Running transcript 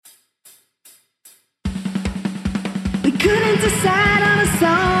couldn't decide on a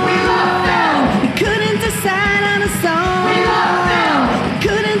song. We love them. We couldn't decide on a song. We love them. We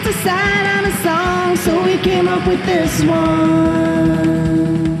couldn't decide on a song, so we came up with this one.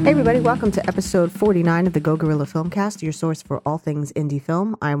 Hey everybody, welcome to episode 49 of the Go Gorilla Filmcast, your source for all things indie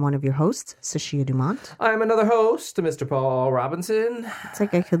film. I'm one of your hosts, Sashia Dumont. I'm another host, Mr. Paul Robinson. It's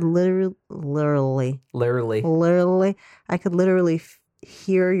like I could literally, I could literally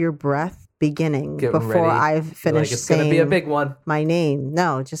hear your breath beginning Getting before ready. I've finished it's saying gonna be a big one. My name.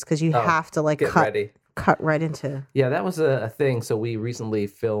 No, just because you have to cut right into. Yeah, that was a thing. So we recently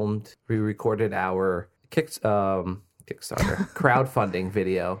recorded our Kickstarter crowdfunding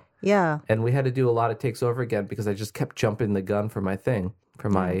video. Yeah. And we had to do a lot of takes over again because I just kept jumping the gun for my thing, for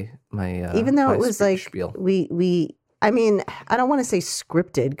my even though my it was like spiel. I mean, I don't want to say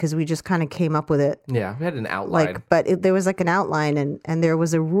scripted because we just kind of came up with it. Yeah, we had an outline. There was like an outline and there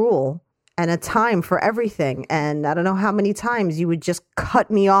was a rule and a time for everything. And I don't know how many times you would just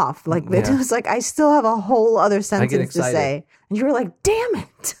cut me off. Like it was like, I still have a whole other sentence to say. And you were like, damn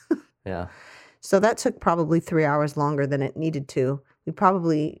it. Yeah. So that took probably 3 hours longer than it needed to. We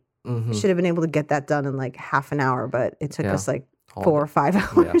probably should have been able to get that done in like half an hour, but it took us like 4 or 5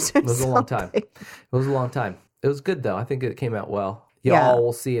 hours. Yeah. It was a long time. It was a long time. It was good though. I think it came out well. Y'all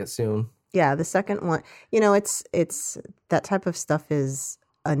will see it soon. Yeah, the second one. You know, it's that type of stuff is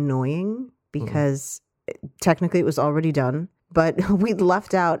annoying because technically it was already done, but we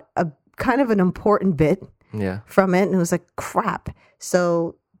left out a kind of an important bit from it, and it was like crap.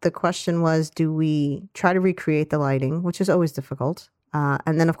 So the question was, do we try to recreate the lighting, which is always difficult,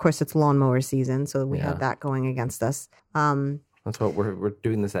 and then of course it's lawnmower season, so we had that going against us. That's what we're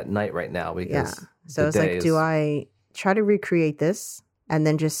doing this at night right now because so it's like, do I try to recreate this and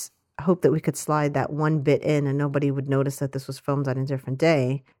then just hope that we could slide that one bit in and nobody would notice that this was filmed on a different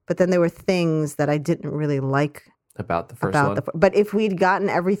day? But then there were things that I didn't really like about the first one. But if we'd gotten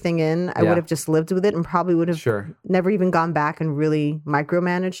everything in, I would have just lived with it and probably would have never even gone back and really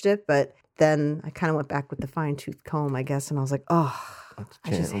micromanaged it. But then I kind of went back with the fine-tooth comb, I guess, and I was like, oh, I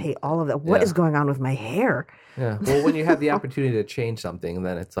just hate all of that. What is going on with my hair? Yeah. Well, when you have the opportunity to change something,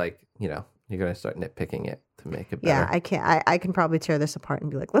 then it's like, you're going to start nitpicking it to make it better. Yeah, I can't. I can probably tear this apart and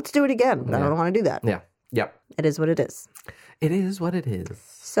be like, let's do it again. But I don't want to do that. Yeah. Yep. It is what it is. It is what it is.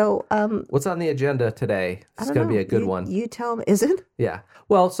 So, what's on the agenda today? It's going to be a good one. You tell me. Is it? Yeah.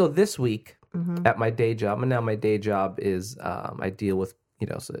 Well, so this week at my day job, and now my day job is I deal with,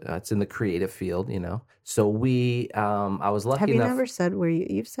 so it's in the creative field, So I was lucky enough. Have you never said where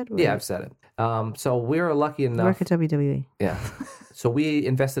you've said where? Yeah, I've said it. So we were lucky enough. Work at WWE. Yeah. So we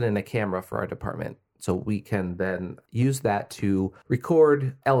invested in a camera for our department. So we can then use that to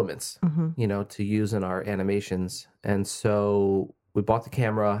record elements, to use in our animations. And so we bought the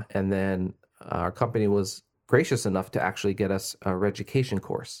camera, and then our company was gracious enough to actually get us a REDucation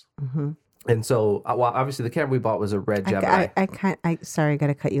course. And so, obviously, the camera we bought was a Red Gemini. Sorry, I got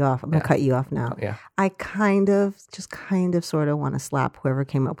to cut you off. I'm going to cut you off now. Yeah. I kind of sort of want to slap whoever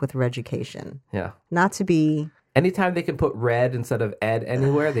came up with REDucation. Yeah. Not to be... Anytime they can put red instead of ed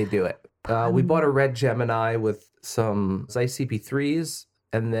anywhere, they do it. We bought a Red Gemini with some Zeiss CP3s,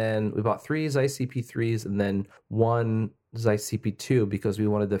 and then we bought 3 Zeiss CP3s and then 1 Zeiss CP2 because we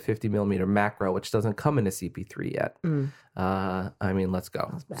wanted the 50 millimeter macro, which doesn't come in a CP3 yet. I mean, let's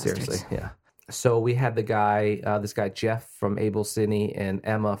go. Seriously. Yeah. So we had this guy Jeff from Able Cine and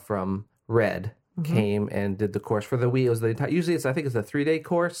Emma from Red came and did the course for the week. It was the entire, usually I think it's a 3-day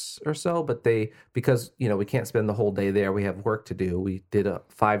course or so, but because we can't spend the whole day there, we have work to do. We did a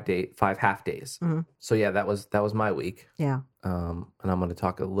 5 half days. So yeah, that was my week. Yeah. And I'm going to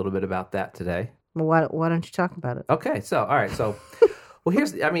talk a little bit about that today. Well, why don't you talk about it? Okay. So, all right. So, well,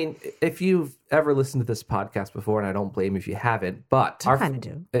 if you've ever listened to this podcast before, and I don't blame you if you haven't, but I kind of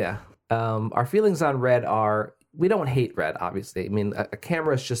do. Yeah. Our feelings on Red are, we don't hate Red, obviously. I mean, a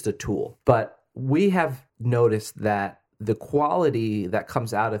camera is just a tool, but we have noticed that the quality that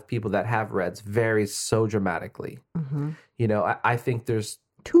comes out of people that have Reds varies so dramatically. I think there's...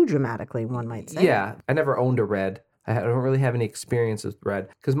 Too dramatically, one might say. Yeah. I never owned a Red. I don't really have any experience with Red.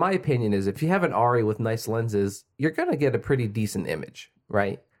 Because my opinion is if you have an ARRI with nice lenses, you're going to get a pretty decent image,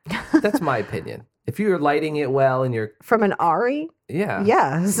 right? That's my opinion. If you're lighting it well and you're... From an ARRI? Yeah.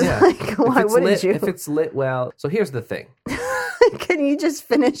 Yes. Yeah. Like, why wouldn't you? If it's lit well... So here's the thing. Can you just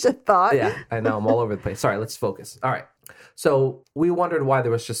finish a thought? Yeah, I know. I'm all over the place. Sorry, let's focus. All right. So we wondered why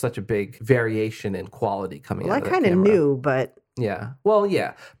there was just such a big variation in quality coming out of the camera. I kind of knew, but Yeah. Well,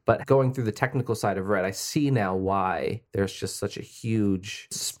 yeah. But going through the technical side of Red, I see now why there's just such a huge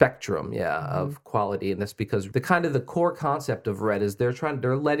spectrum, of quality. And that's because the core concept of Red is they're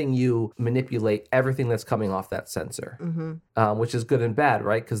letting you manipulate everything that's coming off that sensor, which is good and bad,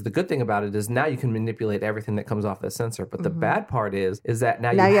 right? Because the good thing about it is now you can manipulate everything that comes off that sensor. But the bad part is that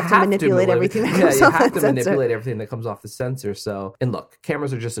now you have to manipulate everything that comes off that sensor. You have to manipulate everything that comes off the sensor. So, and look,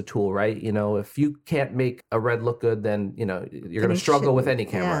 cameras are just a tool, right? If you can't make a Red look good, then, you're going to struggle with any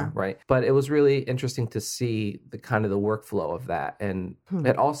camera, right? But it was really interesting to see the workflow of that. And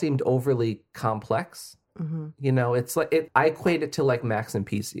it all seemed overly complex. It's like I equate it to like Macs and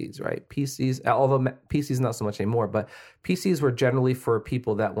PCs, right? PCs, although PCs not so much anymore, but PCs were generally for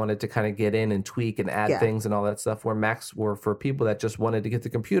people that wanted to kind of get in and tweak and add things and all that stuff, where Macs were for people that just wanted to get the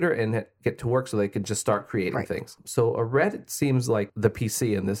computer and get to work so they could just start creating things. So a Red seems like the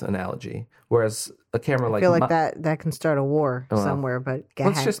PC in this analogy, whereas a camera like... I feel like that can start a war somewhere, but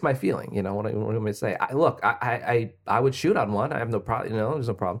that's just my feeling, what am I going to say? I would shoot on one. I have no problem, there's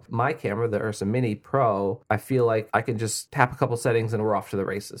no problem. My camera, the Ursa Mini Pro, I feel like I can just tap a couple settings and we're off to the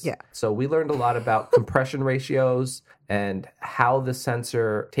races. Yeah. So we learned a lot about compression ratios and how the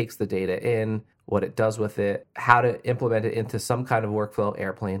sensor takes the data in, what it does with it, how to implement it into some kind of workflow.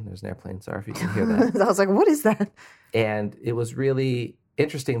 Airplane. There's an airplane. Sorry if you can hear that. I was like, what is that? And it was really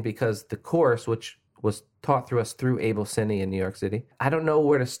interesting because the course, which was taught through us through Able Cine in New York City. I don't know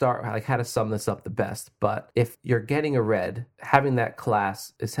where to start, like how to sum this up the best, but if you're getting a Red, having that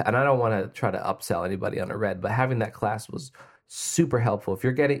class is, and I don't want to try to upsell anybody on a Red, but having that class was super helpful.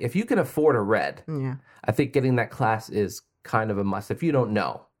 If you can afford a Red, I think getting that class is kind of a must. If you don't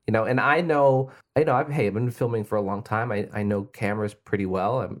know, and I've been filming for a long time. I know cameras pretty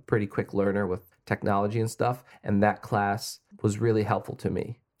well. I'm a pretty quick learner with technology and stuff. And that class was really helpful to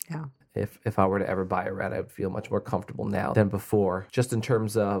me. Yeah. If I were to ever buy a Red, I would feel much more comfortable now than before, just in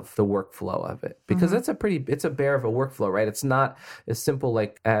terms of the workflow of it. Because it's a bear of a workflow, right? It's not as simple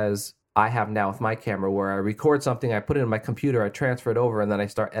like as I have now with my camera, where I record something, I put it in my computer, I transfer it over, and then I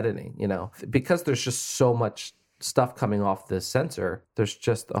start editing, Because there's just so much stuff coming off this sensor, there's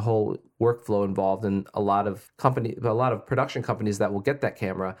just a whole workflow involved, and a lot of production companies that will get that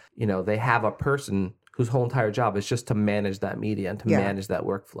camera, they have a person whose whole entire job is just to manage that media and to manage that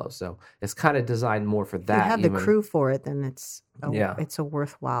workflow. So it's kind of designed more for that. If you have the crew for it, then it's a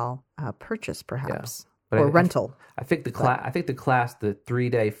worthwhile purchase, perhaps, or rental. I think the class, the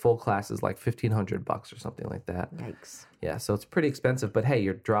 3-day full class is like $1,500 or something like that. Yikes! Yeah, so it's pretty expensive. But hey,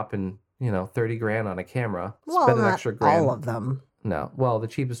 you're dropping $30,000 on a camera. Well, spend an not extra grand. all of them. No, well, the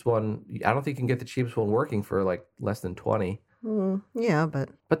cheapest one, I don't think you can get the cheapest one working for like less than 20. Yeah,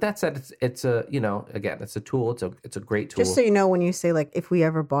 but that said, it's a again, it's a tool. It's a great tool. Just so you know, when you say like if we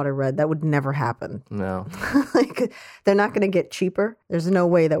ever bought a Red, that would never happen. No, like they're not going to get cheaper. There's no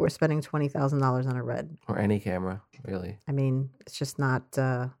way that we're spending $20,000 on a Red or any camera, really. I mean, it's just not.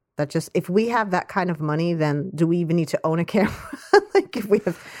 If we have that kind of money, then do we even need to own a camera? Like if we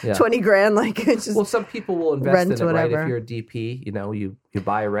have $20,000, like it's just some people will invest in it, right? If you're a DP, you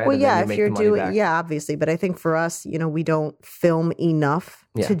buy a Red. Well, and then you make the money back. Obviously. But I think for us, we don't film enough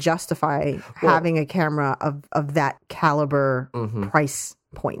to justify having a camera of that caliber price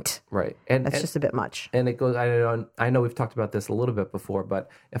point. Right. That's just a bit much. And it goes, I know we've talked about this a little bit before, but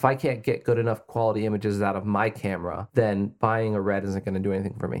if I can't get good enough quality images out of my camera, then buying a Red isn't going to do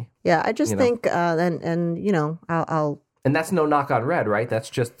anything for me. Yeah, I just think, I'll and that's no knock on Red, right? That's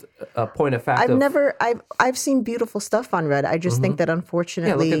just a point of fact. I've seen beautiful stuff on Red. I just think that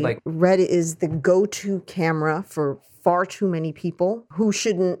unfortunately, Red is the go-to camera for far too many people who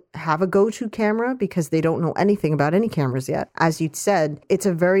shouldn't have a go-to camera because they don't know anything about any cameras yet. As you said, it's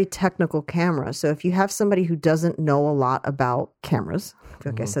a very technical camera. So if you have somebody who doesn't know a lot about cameras, I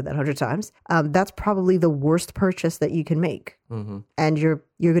feel like I said that 100 times, that's probably the worst purchase that you can make. And you're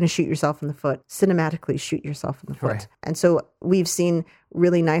going to shoot yourself in the foot, cinematically shoot yourself in the foot. Right. And so we've seen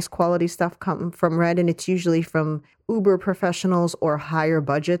really nice quality stuff come from Red, and it's usually from uber professionals or higher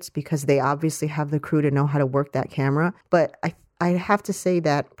budgets because they obviously have the crew to know how to work that camera. But I have to say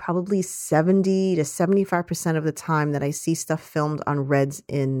that probably 70 to 75% of the time that I see stuff filmed on Reds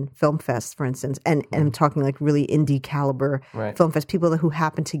in Film Fest, for instance, and I'm talking like really indie caliber Film Fest, people who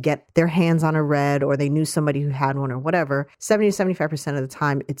happen to get their hands on a Red or they knew somebody who had one or whatever, 70 to 75% of the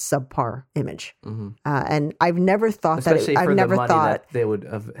time it's subpar image. And I've never thought especially that, I've never thought that they would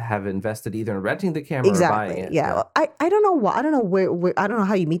have invested either in renting the camera or buying it. Yeah. I don't know why. I don't know where I don't know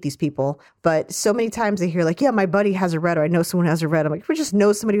how you meet these people, but so many times I hear like, yeah, my buddy has a Red or I know someone who has a Red. I'm like, we just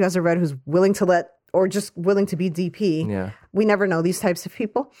know somebody who has a Red who's willing to let or just willing to be DP. Yeah. we never know these types of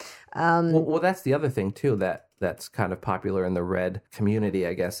people. Well, that's the other thing too that's kind of popular in the Red community,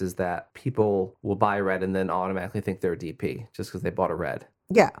 I guess, is that people will buy a Red and then automatically think they're a DP just because they bought a Red.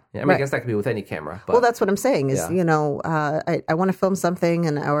 Yeah. I mean, I guess that could be with any camera. But, well, that's what I'm saying is, yeah. I want to film something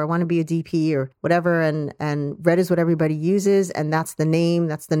or I want to be a DP or whatever. And Red is what everybody uses. And that's the name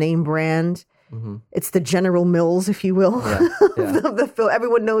brand. Mm-hmm. It's the General Mills, if you will. Yeah. the film.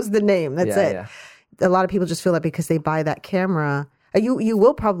 Everyone knows the name. That's it. Yeah. A lot of people just feel that because they buy that camera. You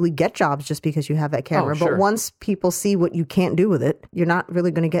will probably get jobs just because you have that camera. Sure. But once people see what you can't do with it, you're not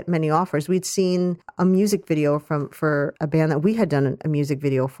really going to get many offers. We'd seen a music video for a band that we had done a music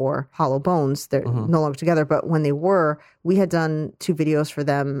video for, Hollow Bones. They're no longer together, but when they were, we had done 2 videos for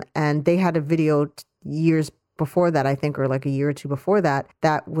them, and they had a video years before that, I think, or like a year or 2 before that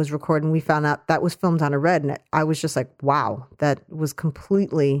was recorded, and we found out that was filmed on a Red, and I was just like, wow, that was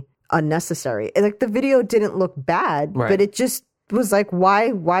completely unnecessary. Like, the video didn't look bad, right. but it just was like, why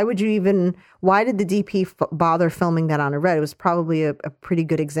did the DP bother filming that on a Red? It was probably a pretty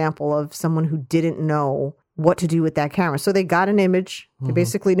good example of someone who didn't know what to do with that camera. So they got an image. They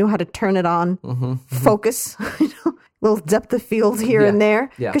basically knew how to turn it on, focus, little depth of field here and there.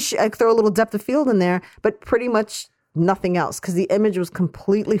 Yeah. Because I throw a little depth of field in there, but pretty much nothing else because the image was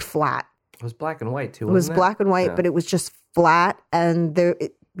completely flat. It was black and white too. It was wasn't black and white, but it was just flat, and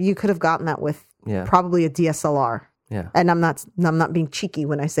you could have gotten that with probably a DSLR. Yeah. And I'm not being cheeky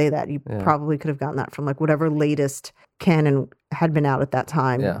when I say that. You probably could have gotten that from like whatever latest Canon had been out at that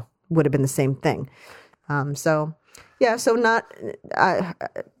time. Yeah. Would have been the same thing. So not,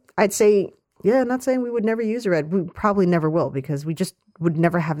 I'd say, not saying we would never use a Red. We probably never will because we just would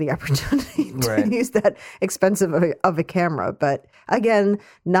never have the opportunity to use that expensive of a camera. But again,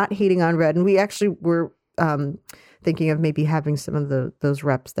 not hating on Red. And we actually were thinking of maybe having some of those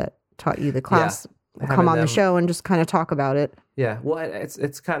reps that taught you the class come on the show and just kind of talk about it. Yeah, well,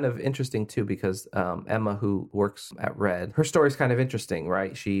 it's kind of interesting too because Emma, who works at Red, her story's kind of interesting,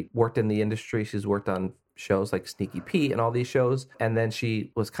 right? She worked in the industry. She's worked on shows like Sneaky Pete and all these shows, and then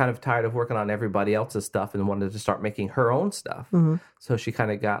she was kind of tired of working on everybody else's stuff and wanted to start making her own stuff. Mm-hmm. So she kind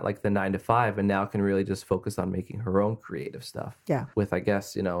of got like the 9 to 5, and now can really just focus on making her own creative stuff. Yeah, with I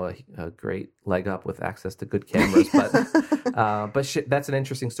guess a great leg up with access to good cameras, but that's an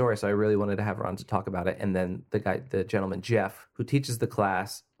interesting story. So I really wanted to have her on to talk about it. And then the gentleman Jeff, who teaches the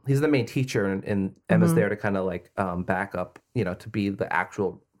class. He's the main teacher, and Emma's there to kind of like back up, to be the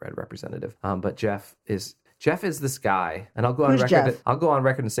actual Red representative. But Jeff is this guy, and I'll go on record. Jeff? I'll go on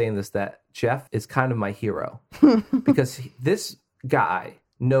record and saying this, that Jeff is kind of my hero because this guy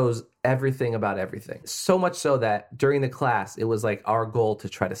knows everything about everything. So much so that during the class, it was like our goal to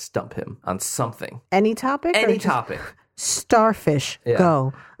try to stump him on something. Any topic? Any topic. Starfish. Yeah.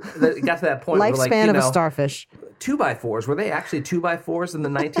 Go. It got to that point. Lifespan of a starfish. 2x4s, were they actually 2x4s in the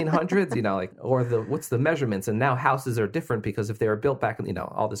 1900s? Or what's the measurements? And now houses are different because if they were built back in,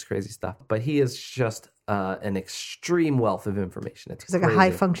 all this crazy stuff. But he is just an extreme wealth of information. It's like crazy. A high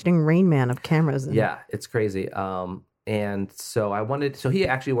functioning Rain Man of cameras. Yeah, it's crazy. And so he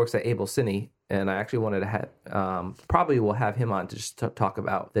actually works at Able Cine, and I actually wanted to have, probably will have him on to just talk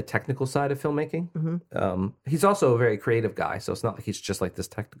about the technical side of filmmaking. Mm-hmm. He's also a very creative guy, so it's not like he's just like this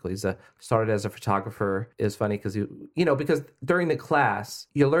technical. He's started as a photographer. It's funny because because during the class,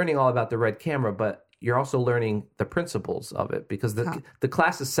 you're learning all about the Red camera, but you're also learning the principles of it because the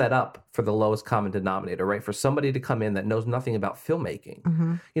class is set up for the lowest common denominator, right? For somebody to come in that knows nothing about filmmaking.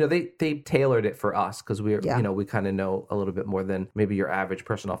 Mm-hmm. They tailored it for us because we kind of know a little bit more than maybe your average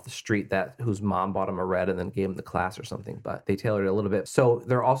person off the street whose mom bought him a Red and then gave him the class or something. But they tailored it a little bit. So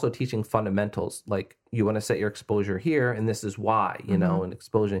they're also teaching fundamentals, like you want to set your exposure here, and this is why, and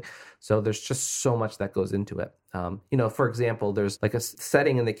exposure. So there's just so much that goes into it. For example, there's like a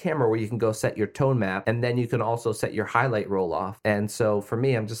setting in the camera where you can go set your tone map, and then you can also set your highlight roll off. And so for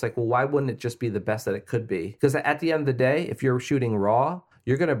me, I'm just like, well, why wouldn't it just be the best that it could be? Because at the end of the day, if you're shooting RAW,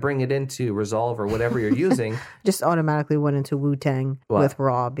 you're going to bring it into Resolve or whatever you're using. Just automatically went into Wu-Tang with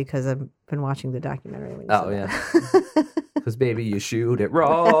RAW because I've been watching the documentary. Because baby, you shoot it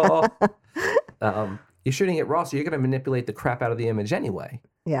RAW. You're shooting it RAW, so you're going to manipulate the crap out of the image anyway.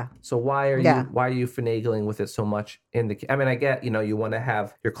 Yeah. So why are you finagling with it so much I get, you want to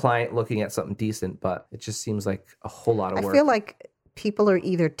have your client looking at something decent, but it just seems like a whole lot of work. I feel like people are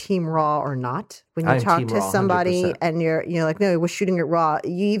either team RAW or not. When you talk to somebody 100%. And you're like, no, we're shooting it RAW.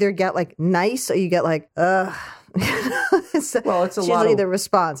 You either get like nice or you get like, ugh. Well, it's a lot usually of- the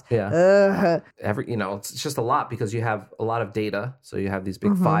response. Yeah. It's just a lot because you have a lot of data. So you have these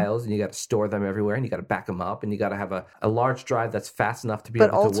big files and you got to store them everywhere and you got to back them up and you got to have a large drive that's fast enough to be But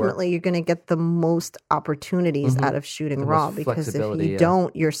able to work. ultimately, you're going to get the most opportunities out of shooting The raw most because if flexibility, you yeah.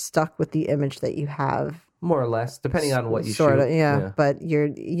 don't, you're stuck with the image that you have. More or less, depending on what you Sort shoot. of, yeah. But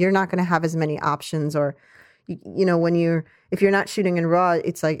you're not going to have as many options, or if you're not shooting in raw,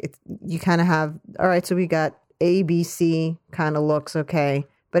 it's like you kind of have, all right, so we got A, B, C kind of looks okay.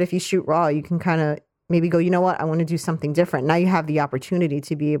 But if you shoot raw, you can kind of maybe go, you know what, I want to do something different. Now you have the opportunity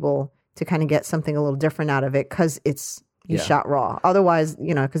to be able to kind of get something a little different out of it because you shot raw. Otherwise,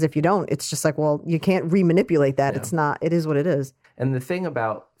 because if you don't, it's just like, well, you can't remanipulate that. Yeah. It is what it is. And the thing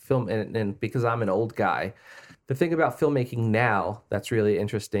about film, and because I'm an old guy, the thing about filmmaking now that's really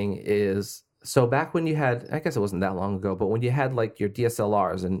interesting is, so back when you had, I guess it wasn't that long ago, but when you had like your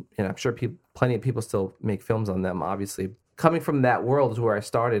DSLRs, and I'm sure plenty of people still make films on them, obviously. Coming from that world is where I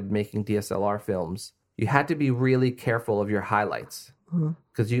started making DSLR films. You had to be really careful of your highlights.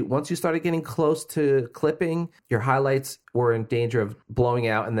 Because once you started getting close to clipping, your highlights were in danger of blowing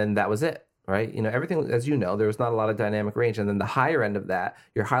out, and then that was it. Right? Everything, as you know, there was not a lot of dynamic range. And then the higher end of that,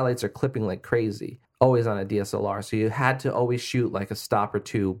 your highlights are clipping like crazy, always on a DSLR. So you had to always shoot like a stop or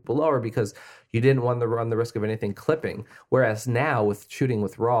two below her because you didn't want to run the risk of anything clipping. Whereas now with shooting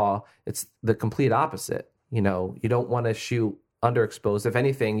with RAW, it's the complete opposite. You don't want to shoot underexposed. If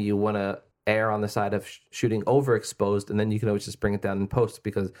anything, you want to err on the side of shooting overexposed, and then you can always just bring it down in post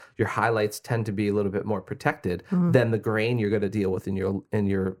because your highlights tend to be a little bit more protected than the grain you're going to deal with in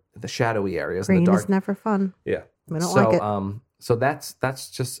the shadowy areas. Grain in the dark. is never fun. Yeah, I don't like it. So that's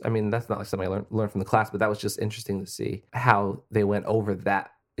just, that's not like something I learned from the class, but that was just interesting to see how they went over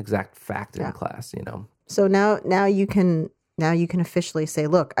that exact fact in class. So now you can officially say,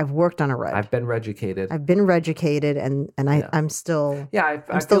 look, I've worked on a red. I've been reducated. and I'm still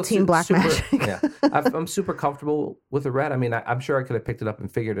I'm still feel team black super, magic. Yeah, I'm super comfortable with the red. I mean, I'm sure I could have picked it up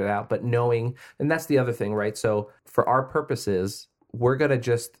and figured it out, but knowing, and that's the other thing, right? So for our purposes, we're gonna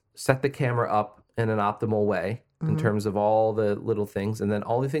just set the camera up in an optimal way in terms of all the little things, and then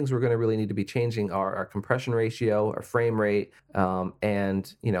all the things we're going to really need to be changing are our compression ratio, our frame rate,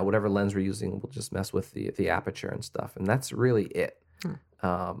 and whatever lens we're using. We'll just mess with the aperture and stuff, and that's really it.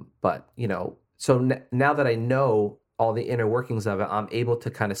 But so now that I know all the inner workings of it, I'm able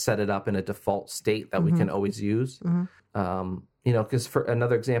to kind of set it up in a default state that we can always use. Because for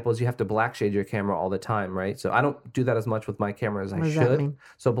another example is you have to black shade your camera all the time, right? So I don't do that as much with my camera as I does that should. mean?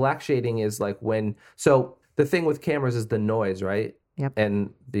 So black shading is like the thing with cameras is the noise, right? Yep.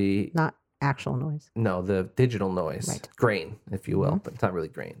 And Not actual noise. No, the digital noise, Right. Grain, if you will, but it's not really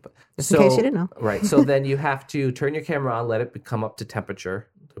grain. But Just in case you didn't know. Right. So then you have to turn your camera on, let it come up to temperature,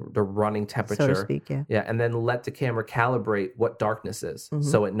 the running temperature, So to speak, yeah. Yeah, and then let the camera calibrate what darkness is,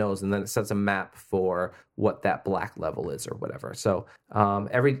 so it knows, and then it sets a map for what that black level is or whatever. So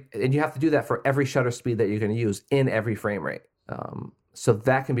and you have to do that for every shutter speed that you're going to use in every frame rate. So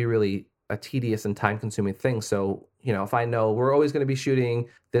that can be really a tedious and time-consuming thing. So, if I know we're always going to be shooting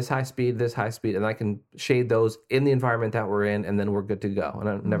this high speed, and I can shade those in the environment that we're in, and then we're good to go. And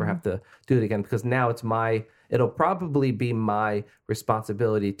I never have to do it again because now it'll probably be my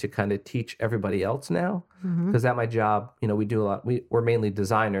responsibility to kind of teach everybody else now. Because at my job, we do a lot. We're mainly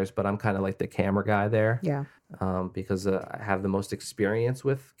designers, but I'm kind of like the camera guy there. Yeah. Because I have the most experience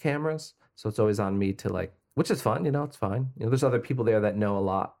with cameras. So it's always on me to which is fun, it's fine. There's other people there that know a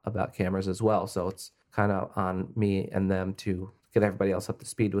lot about cameras as well. So it's kind of on me and them to get everybody else up to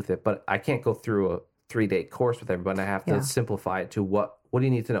speed with it. But I can't go through a 3-day course with everybody. I have to simplify it to what do you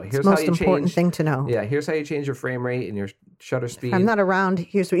need to know? Here's it's the most how you important change, thing to know. Yeah, here's how you change your frame rate and your shutter speed. If I'm not around,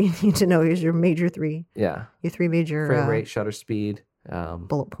 here's what you need to know. Here's your major three. Yeah. Your three major frame rate, shutter speed.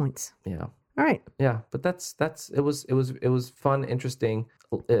 Bullet points. Yeah. All right. Yeah, but it was fun, interesting.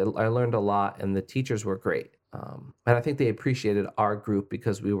 I learned a lot, and the teachers were great. And I think they appreciated our group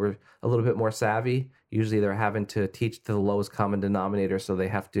because we were a little bit more savvy. Usually they're having to teach to the lowest common denominator, so they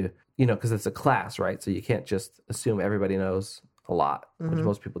have to, because it's a class, right? So you can't just assume everybody knows a lot, which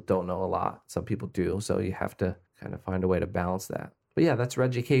most people don't know a lot. Some people do, so you have to kind of find a way to balance that. But yeah, that's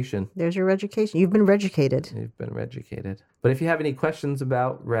REDucation. There's your REDucation. You've been REDucated. You've been REDucated. But if you have any questions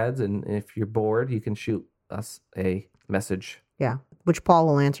about Reds, and if you're bored, you can shoot us a message. Yeah, which Paul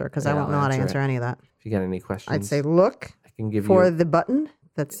will answer because I Yeah, don't know I'll how to answer answer any of that. If you got any questions, I'd say look I can give for you the button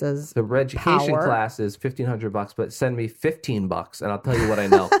that says the REDucation power. class is $1,500, but send me $15 and I'll tell you what I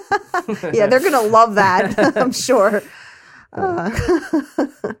know. Yeah, they're gonna love that. I'm sure.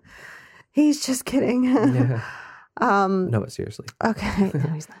 He's just kidding. Yeah. No, but seriously. Okay. No,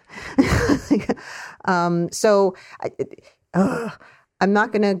 he's not. I'm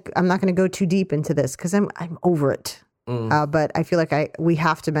not gonna go too deep into this because I'm over it. But I feel like we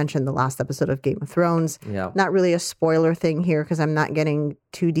have to mention the last episode of Game of Thrones. Yeah. Not really a spoiler thing here because I'm not getting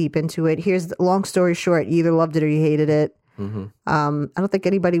too deep into it. Here's the long story short: you either loved it or you hated it. Mm-hmm. I don't think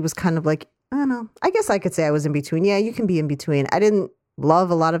anybody was kind of like, I don't know. I guess I could say I was in between. Yeah, you can be in between. I didn't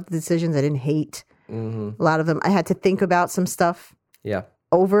love a lot of the decisions. I didn't hate a lot of them. I had to think about some stuff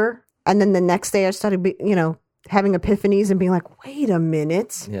over. And then the next day I started, having epiphanies and being like, wait a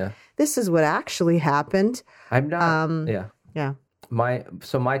minute. Yeah. This is what actually happened. I'm not. Yeah. My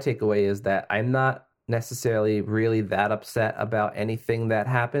takeaway is that I'm not necessarily really that upset about anything that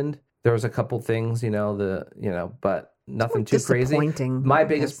happened. There was a couple things, but nothing too crazy. My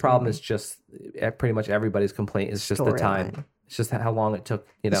biggest problem is just pretty much everybody's complaint is just the time. It's just how long it took,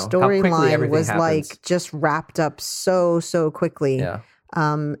 the how quickly storyline was happens. like just wrapped up so quickly. Yeah.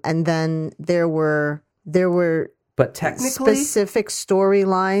 And then there were but technically specific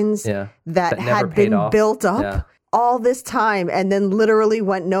storylines that had been built up all this time and then literally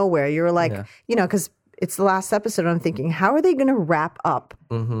went nowhere. You were like, because it's the last episode. I'm thinking, how are they going to wrap up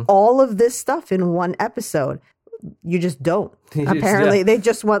all of this stuff in one episode? You just don't. Apparently, they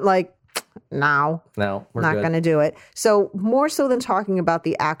just went like, no, we're not going to do it. So more so than talking about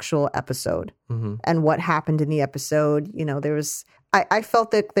the actual episode and what happened in the episode, there was. I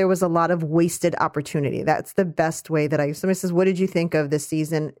felt that there was a lot of wasted opportunity. That's the best way that somebody says, what did you think of this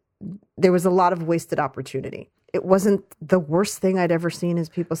season? There was a lot of wasted opportunity. It wasn't the worst thing I'd ever seen, as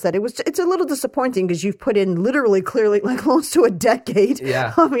people said. It's a little disappointing because you've put in literally, clearly, like close to a decade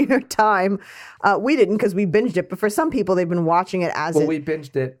of your time. We didn't because we binged it, but for some people, they've been watching it as we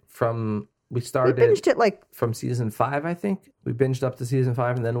binged it from. We binged it like from season 5, I think. We binged up to season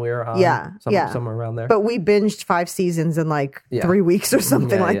 5, and then we were on somewhere around there. But we binged 5 seasons in like 3 weeks or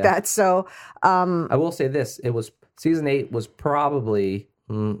something like that. So I will say this: it was season 8 was probably,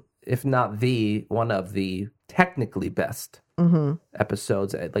 if not one of the technically best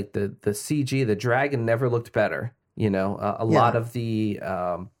episodes. Like the CG, the dragon never looked better. A lot of the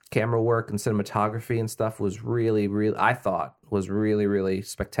camera work and cinematography and stuff was really, really, I thought was really, really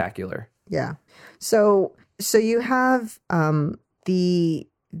spectacular. Yeah. So you have the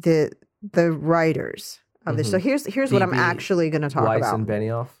writers of this. So here's what I'm actually going to talk about. Weiss and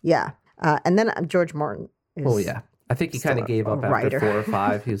Benioff. Yeah. And then George Martin. I think he kind of gave up after 4 or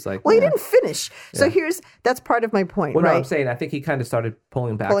 5. He was like, well, he didn't finish. So that's part of my point. Well, right? No, I'm saying I think he kind of started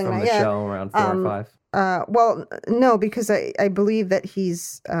pulling back from the show around 4 or 5. Well, no, because I believe that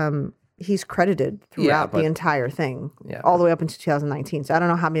he's credited throughout the entire thing, all the way up into 2019. So I don't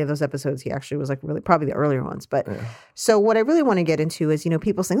know how many of those episodes he actually was like really, probably the earlier ones. But so what I really want to get into is,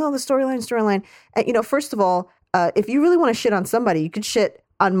 people saying, oh, the storyline. And, first of all, if you really want to shit on somebody, you could shit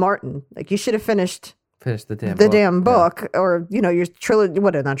on Martin. Like you should have finished the damn book or, your trilogy,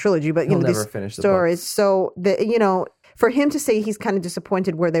 not trilogy, but, these stories. So, for him to say he's kind of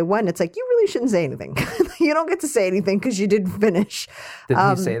disappointed where they went, it's like, you really shouldn't say anything. You don't get to say anything because you didn't finish. Did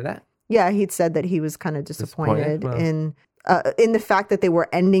he say that? Yeah, he'd said that he was kind of disappointed in the fact that they were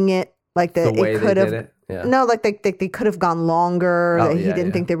ending it like the way it could have. No, like they could have gone longer. He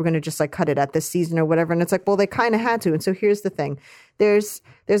didn't think they were going to just like cut it at this season or whatever. And it's like, well, they kind of had to. And so here's the thing: there's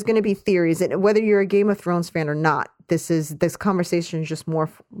going to be theories, and whether you're a Game of Thrones fan or not, this conversation is just more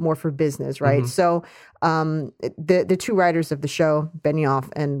for business, right? So, the 2 writers of the show, Benioff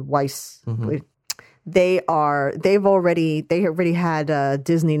and Weiss. They already had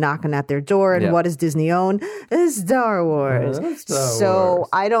Disney knocking at their door, and what does Disney own? Star Wars. So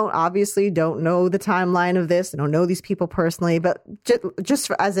I obviously don't know the timeline of this. I don't know these people personally, but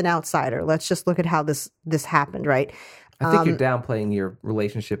just as an outsider, let's just look at how this happened, right? I think you're downplaying your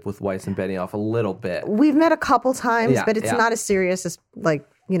relationship with Weiss and Benioff a little bit. We've met a couple times, but it's not as serious as like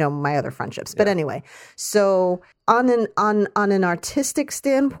my other friendships. But anyway, so on an artistic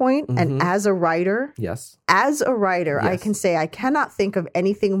standpoint and as a writer, I can say I cannot think of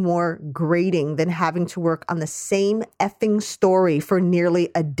anything more grating than having to work on the same effing story for nearly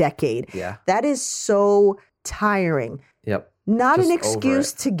a decade. Yeah. That is so tiring. Yep. Not just an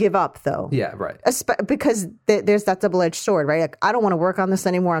excuse to give up, though. Yeah, right. Because there's that double-edged sword, right? Like, I don't want to work on this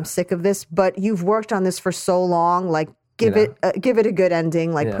anymore. I'm sick of this. But you've worked on this for so long. Like, give it a good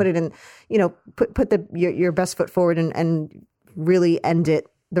ending. Like, put it in, put your best foot forward and really end it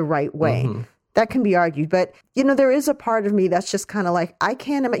the right way. That can be argued. But, there is a part of me that's just kind of like, I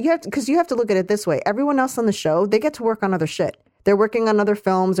can't imagine. Because you have to look at it this way. Everyone else on the show, they get to work on other shit. They're working on other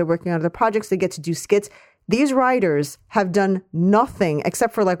films. They're working on other projects. They get to do skits. These writers have done nothing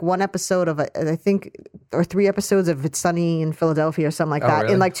except for like one episode of, I think, or 3 episodes of It's Sunny in Philadelphia or something like that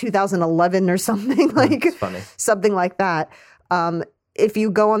really? in like 2011 or something, like That's funny. something like that. If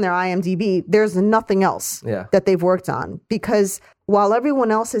you go on their IMDb, there's nothing else that they've worked on, because while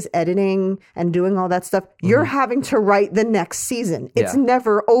everyone else is editing and doing all that stuff, you're having to write the next season. It's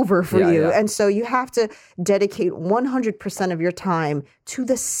never over for you. Yeah. And so you have to dedicate 100% of your time to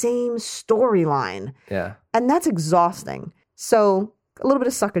the same storyline. Yeah. And that's exhausting. So a little bit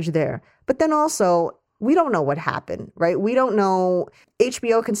of suckage there. But then also, we don't know what happened, right? We don't know.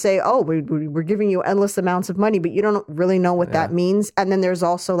 HBO can say, oh, we're giving you endless amounts of money, but you don't really know what that means. And then there's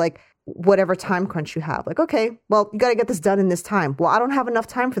also like whatever time crunch you have. Like, okay, well, you got to get this done in this time. Well, I don't have enough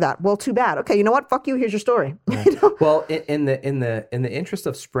time for that. Well, too bad. Okay, you know what? Fuck you. Here's your story. You know? Well, in the interest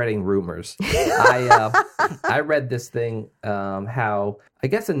of spreading rumors, I read this thing how I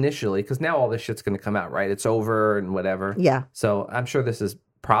guess initially, because now all this shit's going to come out, right? It's over and whatever. Yeah. So I'm sure this is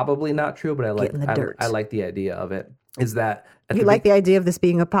probably not true, but I like I like the idea of it. Is that you like the idea of this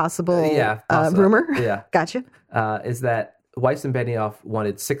being a possible rumor? Yeah, Gotcha. Is that Weiss and Benioff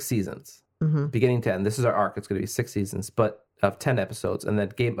wanted 6 seasons, beginning to end. This is our arc. It's going to be 6 seasons, but of 10 episodes, and then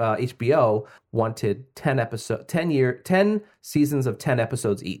HBO wanted 10 seasons of 10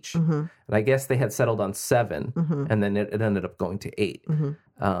 episodes each. And I guess they had settled on 7, and then it ended up going to 8.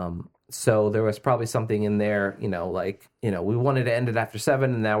 So there was probably something in there, we wanted to end it after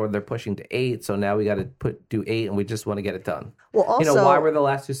 7, and now they're pushing to 8. So now we got to do 8, and we just want to get it done. Well, also, why were the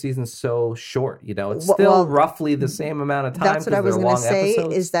last 2 seasons so short? It's still roughly the same amount of time. That's what I was going to say.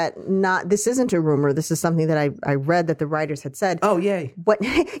 Episodes. Is that this isn't a rumor? This is something that I read that the writers had said. Oh, yay! What?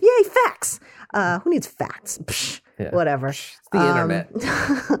 Yay! Facts. Who needs facts? Psh, whatever. It's the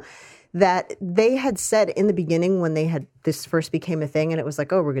internet. That they had said in the beginning when this first became a thing, and it was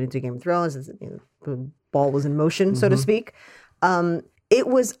like, oh, we're going to do Game of Thrones. The ball was in motion, so to speak. It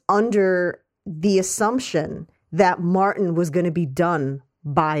was under the assumption that Martin was going to be done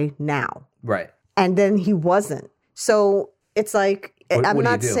by now, right? And then he wasn't. So it's like I'm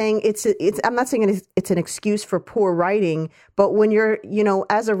not saying it's an excuse for poor writing, but when you're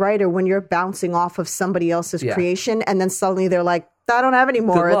as a writer, when you're bouncing off of somebody else's creation, and then suddenly they're like, I don't have any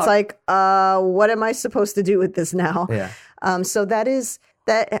more. It's like, what am I supposed to do with this now? Yeah. So that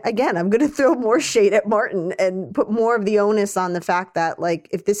again, I'm going to throw more shade at Martin and put more of the onus on the fact that, like,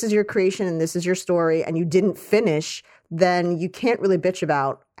 if this is your creation and this is your story and you didn't finish, then you can't really bitch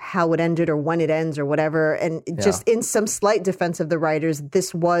about how it ended or when it ends or whatever. And just in some slight defense of the writers,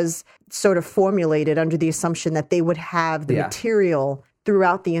 this was sort of formulated under the assumption that they would have the material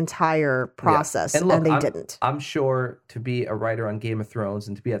throughout the entire process, and, look, and they didn't. I'm sure to be a writer on Game of Thrones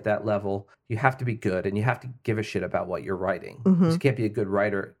and to be at that level, you have to be good and you have to give a shit about what you're writing. You can't be a good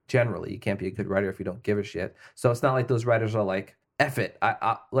writer generally. You can't be a good writer if you don't give a shit. So it's not like those writers are like, F it,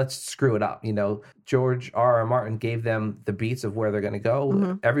 let's screw it up. George R.R. Martin gave them the beats of where they're going to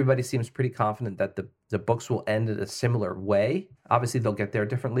go. Everybody seems pretty confident that the books will end in a similar way. Obviously, they'll get there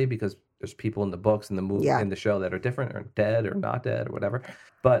differently because there's people in the books and the movie in the show that are different or dead or not dead or whatever.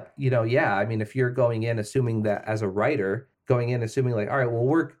 But, I mean, if you're going in assuming that as a writer, assuming like, all right,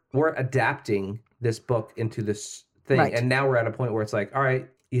 well, we're adapting this book into this thing. Right. And now we're at a point where it's like, all right,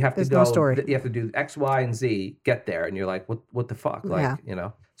 you have to go. No story. You have to do X, Y, and Z, get there. And you're like, what the fuck? Like,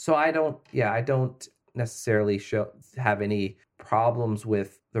 So I don't necessarily have any problems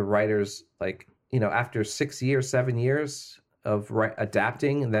with the writers, like, after 6 years, 7 years of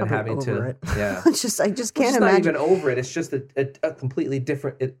adapting and then having to it. I just can't imagine. Not even over it. It's just a completely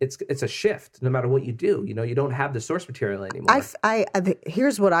different. It's a shift. No matter what you do, you don't have the source material anymore.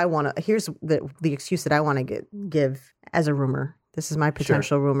 Here's what I want to. Here's the excuse that I want to give as a rumor. This is my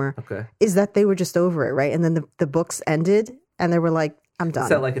potential rumor. Okay, is that they were just over it, right? And then the books ended, and they were like, I'm done.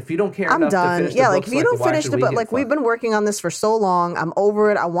 So, like, if you don't care I'm enough done. to finish the books, if you don't finish the book, like, we've been working on this for so long. I'm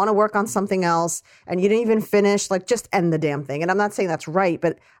over it. I want to work on something else. And you didn't even finish. Like, just end the damn thing. And I'm not saying that's right,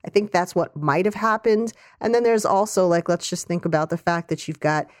 but I think that's what might have happened. And then there's also, like, let's just think about the fact that you've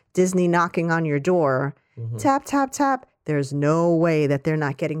got Disney knocking on your door. Tap, tap, tap. There's no way that they're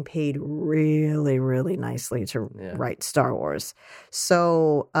not getting paid really, really nicely to write Star Wars.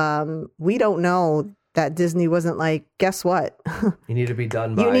 So we don't know that Disney wasn't like, guess what? You need to be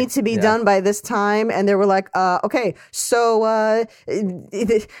done by... You need to be done by this time. And they were like, okay, so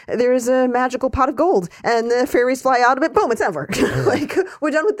there is a magical pot of gold and the fairies fly out of it. Boom, it's over. Like,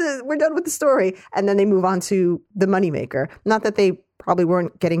 we're done with the story. And then they move on to the moneymaker. Not that they probably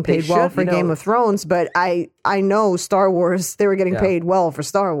weren't getting paid well for Game of Thrones, but I know Star Wars, they were getting paid well for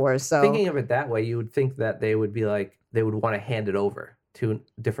Star Wars. So thinking of it that way, you would think that they would be like, they would want to hand it over. two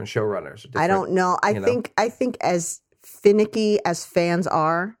different showrunners. I don't know. I think as finicky as fans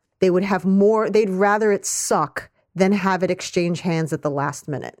are, they would have more. They'd rather it suck than have it exchange hands at the last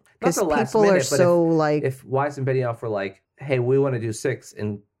minute. Because people are so like. If Wise and Benioff were like, "Hey, we want to do 6,"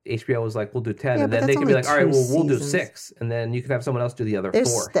 and HBO was like, "We'll do 10," Yeah, and but then they that's could be only like, "All right, well, we'll do seasons. 6," and then you could have someone else do the other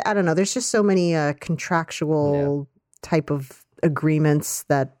 4. I don't know. There's just so many contractual type of agreements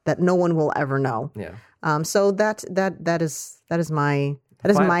that no one will ever know. Yeah. So that is my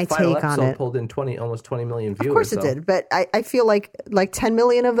Final take on it. Pulled in almost 20 million viewers. Of course it did, but I feel like 10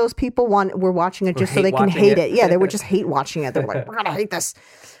 million of those people were watching it just so they can watching hate it. it. Yeah, they were just hate watching it. They were like, we're gonna hate this.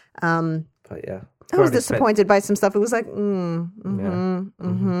 But yeah, I was disappointed by some stuff. It was like,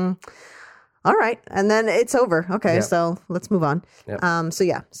 all right, and then it's over. Okay, so let's move on. Yep.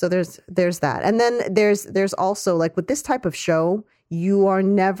 So there's that, and then there's also like with this type of show, you are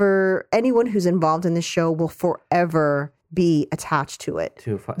never anyone who's involved in this show will forever be attached to it.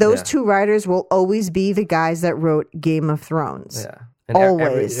 Those two writers will always be the guys that wrote Game of Thrones. Yeah, and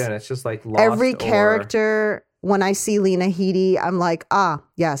always. It's just like Lost every character. When I see Lena Headey, I'm like,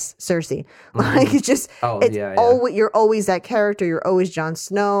 yes, Cersei. Like it's just, always, you're always that character. You're always Jon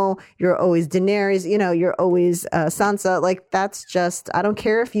Snow. You're always Daenerys. You're always Sansa. Like that's just, I don't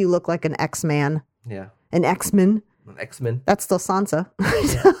care if you look like an X-Man. Yeah. An X-Men. X-Men. That's still Sansa.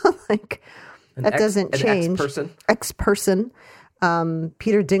 Like that doesn't change. X-person.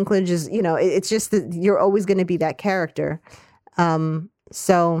 Peter Dinklage is, it's just that you're always going to be that character.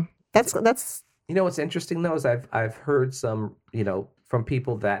 So that's. You know what's interesting though is I've heard some from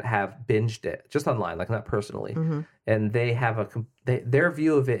people that have binged it just online, like not personally, and they have their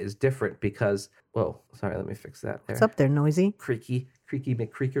view of it is different because let me fix that. What's up there, noisy? Creaky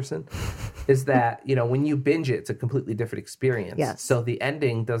McCreakerson is that when you binge it, it's a completely different experience. Yes. So the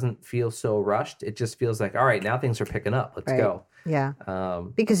ending doesn't feel so rushed. It just feels like all right, now things are picking up. Let's go. Yeah.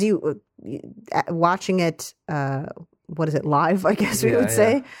 Because you watching it, what is it, live? I guess we would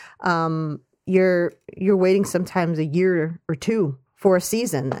say. You're waiting sometimes a year or two for a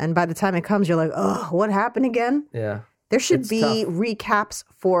season, and by the time it comes, you're like, oh, what happened again? Yeah. There should be recaps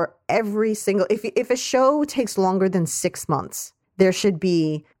for every single. If a show takes longer than 6 months, there should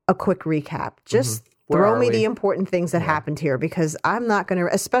be a quick recap. Just throw me the important things that happened here, because I'm not going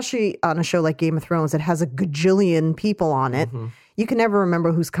to, especially on a show like Game of Thrones that has a gajillion people on it. You can never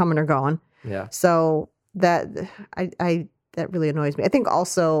remember who's coming or going. Yeah. So that that really annoys me. I think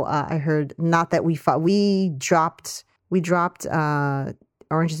also I heard not that we fought. We dropped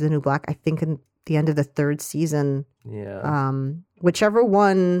Orange is the New Black. I think in the end of the 3rd season. Yeah. Whichever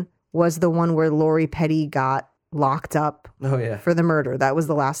one was the one where Lori Petty got locked up. Oh yeah. For the murder. That was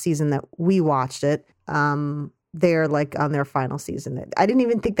the last season that we watched it. They're like on their final season. I didn't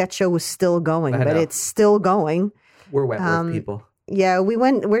even think that show was still going, but it's still going. We're Wentworth people. Yeah,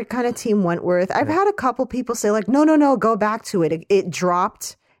 we're kind of team Wentworth. I've had a couple people say like, no, go back to it. It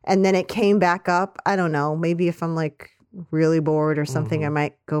dropped and then it came back up. I don't know. Maybe if I'm like really bored or something, I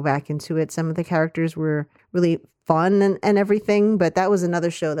might go back into it. Some of the characters were really fun and everything, but that was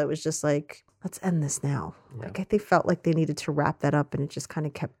another show that was just like, let's end this now. Yeah. Like they felt like they needed to wrap that up and it just kind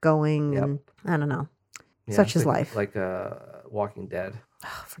of kept going. And I don't know. Yeah, such is life. Like Walking Dead.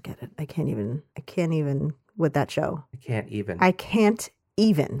 Oh, forget it. I can't even with that show. I can't even.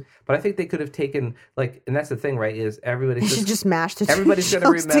 But I think they could have taken and that's the thing, right? Is everybody should just mash the everybody's going to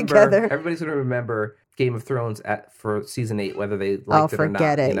remember together. Everybody's going to remember Game of Thrones for season 8, whether they liked it or not.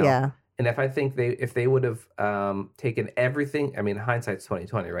 Forget it. Yeah. And if they would have taken everything, I mean, hindsight's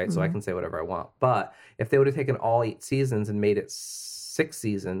 2020, right? So I can say whatever I want. But if they would have taken all 8 seasons and made it 6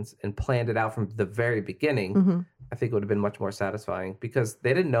 seasons and planned it out from the very beginning, I think it would have been much more satisfying because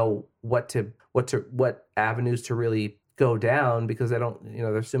they didn't know what avenues to really go down because they don't,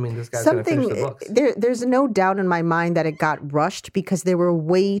 they're assuming this guy's going to finish the books. There's no doubt in my mind that it got rushed because there were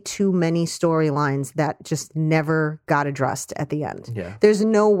way too many storylines that just never got addressed at the end. Yeah. There's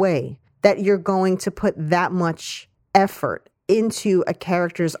no way that you're going to put that much effort into a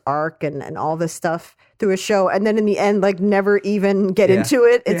character's arc and all this stuff through a show and then in the end never even get into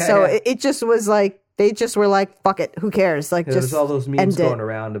it. And it just was like they just were like, fuck it, who cares? Just there's all those memes going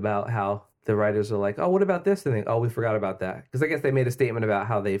around about how the writers are like, oh, what about this? And they think, oh, we forgot about that. Because I guess they made a statement about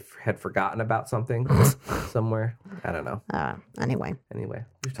how they had forgotten about something somewhere. I don't know. Anyway,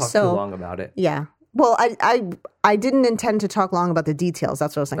 we've talked too long about it. Yeah. Well, I didn't intend to talk long about the details.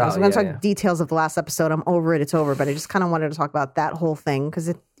 That's what I was saying. I was going to talk details of the last episode. I'm over it. It's over. But I just kind of wanted to talk about that whole thing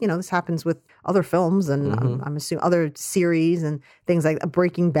because this happens with other films and I'm assuming other series and things like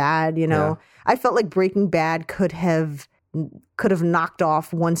Breaking Bad. I felt like Breaking Bad could have knocked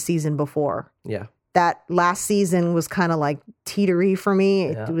off one season before. Yeah. that last season was kind of like teetery for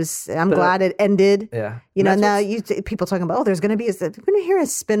me. Yeah. It was. I'm glad it ended. Yeah. You know, And now that's people talking about, there's going to be we're going to hear a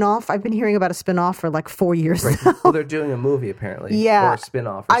spin-off. I've been hearing about a spin-off for like 4 years right. now. Well, they're doing a movie apparently. Yeah. Or a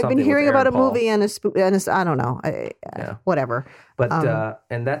spin-off or I've something been hearing with about a Aaron Paul. movie and I don't know. Whatever. But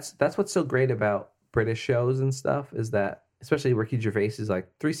and that's what's so great about British shows and stuff is that, especially Ricky Gervais is like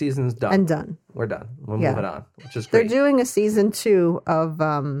 3 seasons done. And done. We're done. We're Yeah. moving on, which is They're great. doing a season 2 of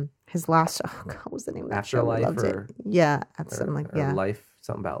his last. Oh God, what was the name of that show? I Afterlife loved or it. Yeah, or, something like or life,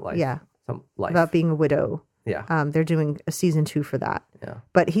 something about life. Yeah. Some life. about being a widow. Yeah. They're doing a season 2 for that. Yeah.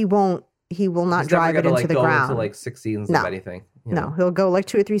 But he will not He's drive never it gonna, into the go ground. into like 6 seasons No. of anything. you No, know? he'll go like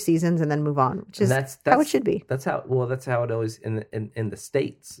 2 or 3 seasons and then move on, which is that's how it should be. That's how it always in the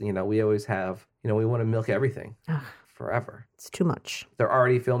States. You know, we always have, we want to milk everything Ugh. forever. It's too much. They're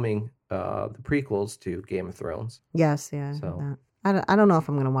already filming the prequels to Game of Thrones. Yes, yeah. I heard So- that. I don't know if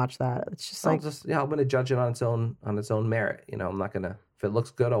I'm going to watch that. It's just like I'm going to judge it on its own merit. I'm not going to, if it looks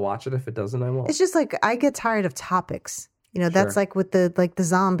good, I'll watch it. If it doesn't, I won't. it's just like I get tired of topics. That's Sure. like with the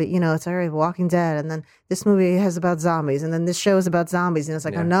zombie. It's all right, Walking Dead, and then this movie has about zombies, and then this show is about zombies, and it's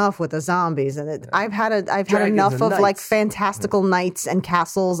like Yeah. enough with the zombies. And I've had Dragons enough and of like knights. fantastical knights and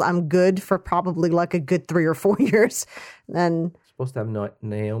castles. I'm good for probably like a good 3 or 4 years. Then Supposed to have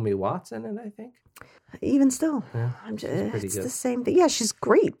Naomi Watts in it, I think. even still, Yeah, I'm she's just, pretty it's good. the same thing. Yeah, she's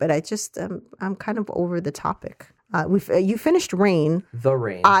great, but I just I'm kind of over the topic. You finished Rain. The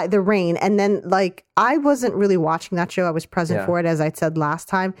Rain. The Rain, and then like I wasn't really watching that show. I was present Yeah. for it, as I said last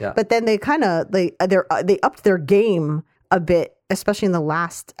time. Yeah. But then they kind of they upped their game a bit, especially in the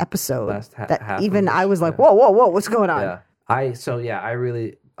last episode. Last that half even of I it, was like, yeah. whoa, what's going on? Yeah.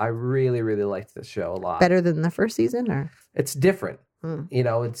 I really liked this show a lot. Better than the first season, or It's different. Hmm.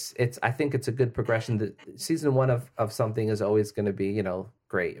 It's I think it's a good progression. The season 1 of something is always going to be,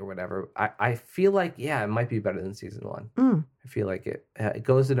 great or whatever. I feel like, it might be better than season 1. Mm. I feel like it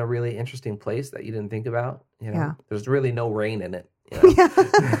goes in a really interesting place that you didn't think about. Yeah. There's really no rain in it.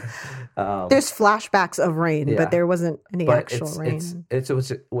 There's flashbacks of rain, yeah. but there wasn't any But actual rain.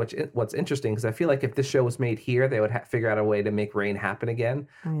 what's interesting, because I feel like if this show was made here, they would figure out a way to make rain happen again.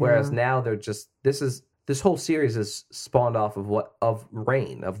 Yeah. Whereas now they're just this whole series is spawned off of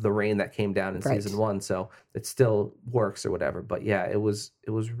the rain that came down in Right. season 1, so it still works or whatever. But yeah, it was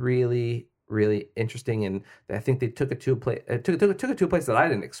really interesting, and I think they took it to a place that I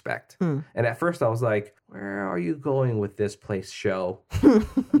didn't expect. And at first I was like, where are you going with this place, show?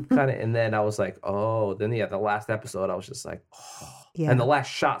 And then I was like, oh, then the last episode I was just like, oh. Yeah. And the last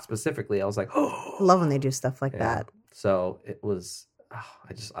shot specifically, I was like, oh. I love when they do stuff like Yeah. that. So it was,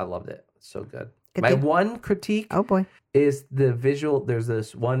 I loved it. It's so good. Good My deal. one critique Oh boy. is the visual. There's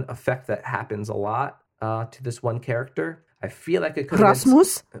this one effect that happens a lot to this one character. I feel like it could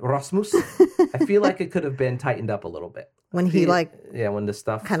Rasmus, Rasmus. I feel like it could have been tightened up a little bit. when he like when the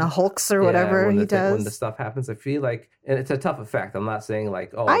stuff kind of hulks or whatever when he does. when the stuff happens, I feel like, and it's a tough effect. I'm not saying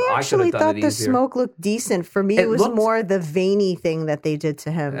like, oh, I could actually have done thought it the easier. smoke looked decent. For me, it was looked- more the veiny thing that they did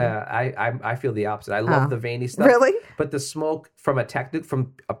to him. I feel the opposite. I love the veiny stuff. Really? But the smoke from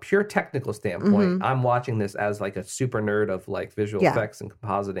a pure technical standpoint, I'm watching this as like a super nerd of like visual Yeah. effects and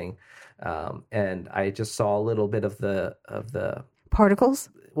compositing, and I just saw a little bit of the Particles?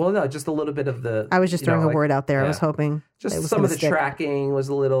 well, no, just a little bit of the. I was just throwing a like, word out there. I was yeah. hoping Just it was some gonna of the stick. tracking was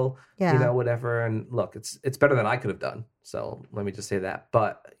a little, Yeah. whatever. And look, it's better than I could have done. So let me just say that.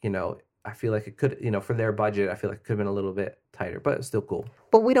 But I feel like it could, for their budget, I feel like it could have been a little bit tighter, but it's still cool.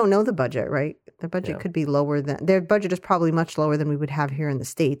 But we don't know the budget, right? Their budget Yeah. could be lower than their budget is probably much lower than we would have here in the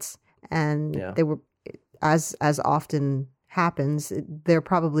States. And Yeah. they were, as often happens, they're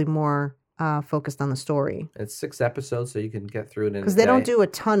probably more focused on the story It's 6 episodes, so you can get through it in because a they don't day. do a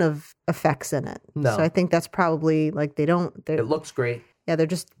ton of effects in it. No. So I think that's probably like It looks great. they're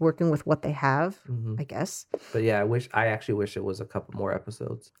just working with what they have, Mhm. I guess. But yeah, I actually wish it was a couple more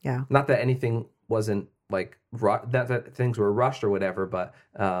episodes. Yeah. Not that anything wasn't like that things were rushed or whatever, but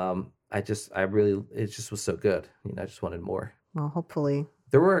it just was so good. I just wanted more. Well, hopefully.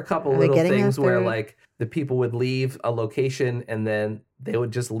 There were a couple Are they little getting things it where through? like the people would leave a location and then they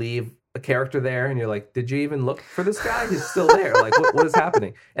would just leave a character there, and you're like, did you even look for this guy? He's still there. Like, what is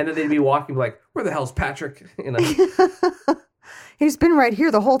happening? And then they'd be walking like, where the hell's Patrick? He's been right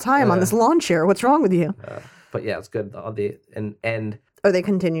here the whole time on this lawn chair. What's wrong with you? But yeah, it's good. And Are they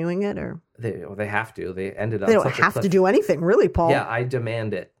continuing it or they have to. They ended up. they don't have to do anything, really, Paul? Yeah, I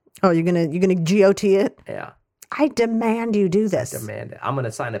demand it. Oh, you're gonna GOT it? Yeah, I demand you do this. demand it. I'm going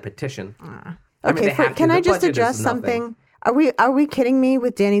to sign a petition. Okay, I mean, they have to. can The I just budget is address nothing. something? Are we kidding me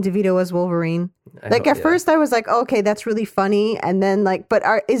with Danny DeVito as Wolverine? At first I was like, okay, that's really funny, and then like, but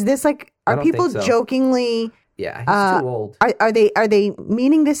is this like, are people jokingly? Yeah, he's too old. Are they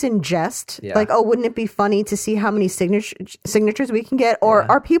meaning this in jest? Yeah. Like, oh, wouldn't it be funny to see how many signatures we can get? Or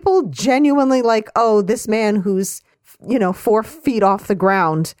are people genuinely like, oh, this man who's 4 feet off the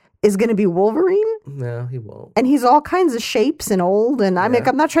ground is going to be Wolverine? No, he won't. And he's all kinds of shapes and old. And I'm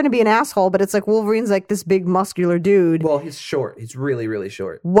not trying to be an asshole, but it's like Wolverine's like this big muscular dude. Well, he's short. He's really, really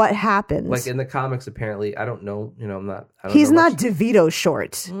short. What happens? Like in the comics, apparently, I don't know. He's not DeVito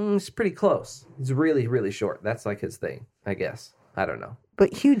short. He's pretty close. He's really, really short. That's like his thing, I guess. I don't know.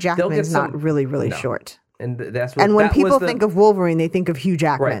 But Hugh Jackman's not really, really short. And when people think of Wolverine, they think of Hugh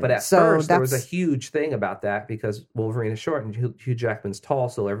Jackman. Right, but at first there was a huge thing about that because Wolverine is short and Hugh Jackman's tall,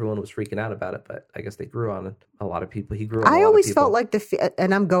 so everyone was freaking out about it. But I guess they grew on a lot of people. He grew on I always felt like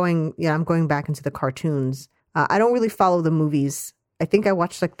and I'm going back into the cartoons. I don't really follow the movies. I think I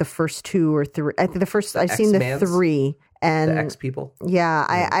watched like the first 2 or 3. I think I've seen the 3. And the X people. Yeah,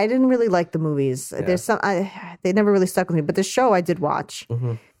 I didn't really like the movies. Yeah. There's they never really stuck with me. But the show I did watch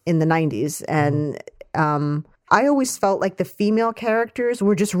in the 90s, and I always felt like the female characters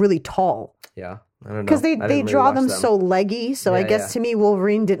were just really tall. Yeah, I don't know. Because they draw them so leggy. So I guess to me,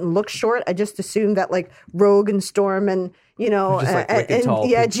 Wolverine didn't look short. I just assumed that like Rogue and Storm and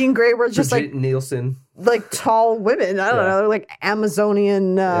Jean Grey were just Brigitte Nielsen, like tall women. I don't know, like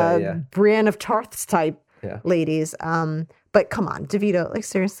Amazonian Brienne of Tarth's type ladies. But come on, DeVito, like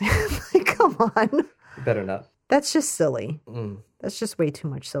seriously, like come on. You better not. That's just silly. That's just way too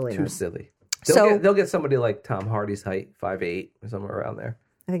much silliness. Too silly. They'll get somebody like Tom Hardy's height, 5'8", or somewhere around there.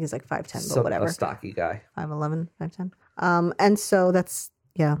 I think he's like 5'10", but whatever. A stocky guy. 5'11", 5'10". And so that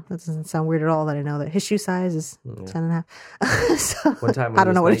doesn't sound weird at all that I know that his shoe size is 10.5. So, one time when I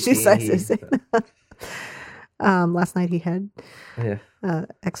don't know what his shoe size is. Last night he had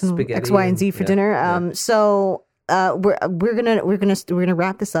X, Y, and Z for dinner. So we're gonna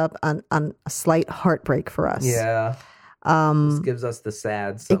wrap this up on a slight heartbreak for us. Yeah. This gives us the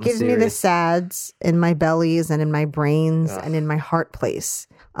sads. It gives me the sads in my bellies and in my brains and in my heart place.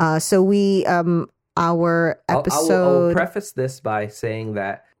 So we our episode. I'll preface this by saying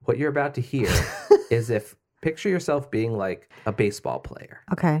that what you're about to hear is picture yourself being like a baseball player.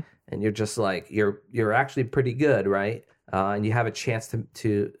 Okay. And you're just like you're actually pretty good, right? And you have a chance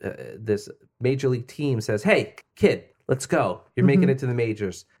to this major league team says, "Hey, kid, let's go. You're making it to the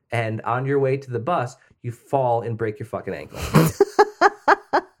majors." And on your way to the bus, you fall and break your fucking ankle.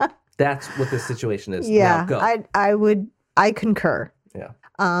 That's what this situation is. Yeah, now, go. I concur. Yeah.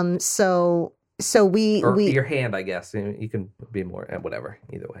 So we your hand, I guess. You can be more whatever.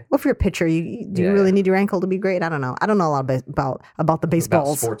 Either way. Well, if you're a pitcher, do you really need your ankle to be great? I don't know. I don't know a lot about the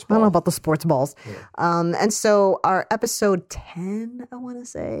baseballs. I don't know about the sports balls. Yeah. And so our episode 10, I want to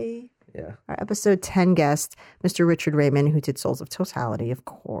say. Yeah. Our episode 10 guest, Mr. Richard Raymond, who did Souls of Totality, of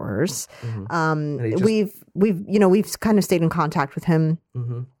course. We've kind of stayed in contact with him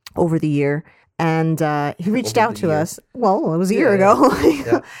over the year, and he reached out to us. Well, it was a year ago,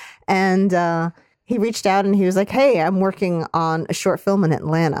 and he reached out and he was like, "Hey, I'm working on a short film in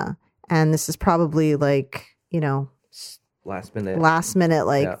Atlanta, and this is probably like last minute,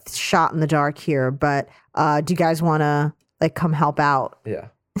 like shot in the dark here, but do you guys want to like come help out?" Yeah.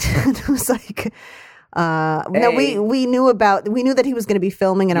 And it was like, we knew that he was going to be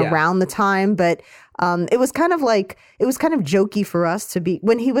filming in around the time, but it was kind of jokey for us to be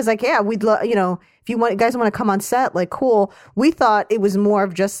when he was like, "Yeah, we'd love, if you guys want to come on set, like cool." We thought it was more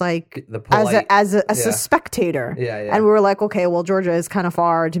of just like as a spectator, and we were like, okay, well, Georgia is kind of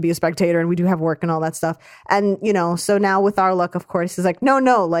far to be a spectator, and we do have work and all that stuff, and so now with our luck, of course, he's like,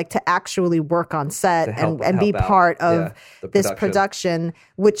 no, like to actually work on set and be part of this production,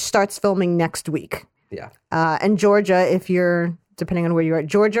 which starts filming next week. Yeah, and Georgia, if you're depending on where you are,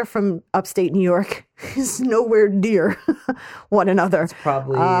 Georgia from upstate New York is nowhere near one another. It's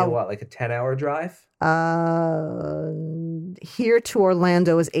probably like a 10-hour drive? Here to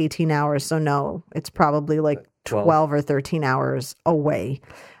Orlando is 18 hours, so no, it's probably like 12 or 13 hours away.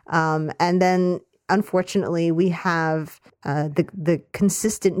 And then unfortunately we have the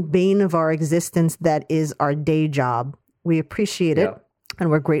consistent bane of our existence that is our day job. We appreciate it and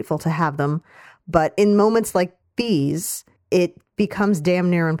we're grateful to have them. But in moments like these, it becomes damn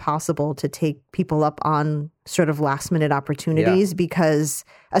near impossible to take people up on sort of last minute opportunities because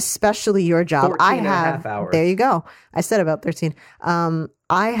especially your job, I have, hours. There you go. I said about 13.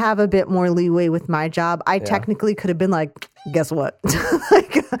 I have a bit more leeway with my job. I technically could have been like, guess what?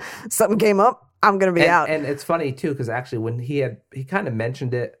 Like something came up. I'm going to be out. And it's funny too, because actually when he kind of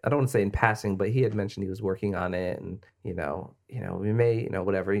mentioned it, I don't want to say in passing, but he had mentioned he was working on it, and we may,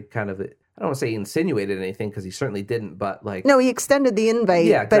 whatever. He kind of, I don't want to say he insinuated anything, because he certainly didn't, but like, no, he extended the invite.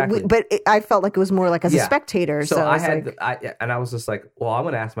 Yeah, exactly. But I felt like it was more like as a spectator. So I was just like, well, I'm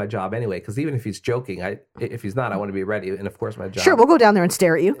going to ask my job anyway, because even if he's joking, if he's not, I want to be ready. And of course, my job. Sure, we'll go down there and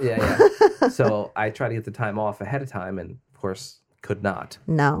stare at you. Yeah. So I try to get the time off ahead of time, and of course, could not.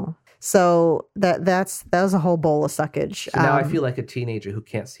 No. So that was a whole bowl of suckage. So now I feel like a teenager who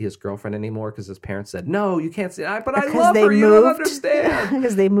can't see his girlfriend anymore because his parents said, "No, you can't see." But I love her. You don't understand.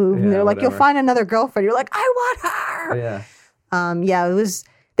 Because they moved, and they're like, whatever. "You'll find another girlfriend." You're like, "I want her." Yeah.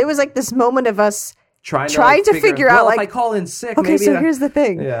 There was like this moment of us trying to figure out, well, like, if I call in sick. Okay, maybe so here's the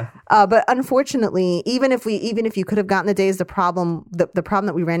thing. Yeah. But unfortunately, even if you could have gotten the days, the problem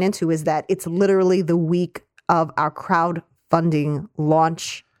that we ran into is that it's literally the week of our crowdfunding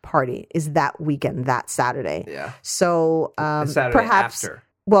launch party is that weekend, that Saturday. Yeah. So Saturday perhaps after.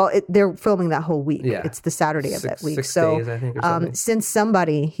 Well, they're filming that whole week. Yeah. It's the Saturday of that week. 6 So days, I think, or something. since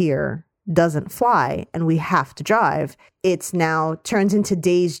somebody here doesn't fly and we have to drive, it's now turns into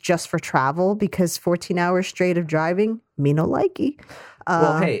days just for travel, because 14 hours straight of driving, me no likey.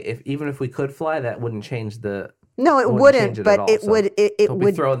 Well, hey, even if we could fly, that wouldn't change the. No, it wouldn't. But it would. It don't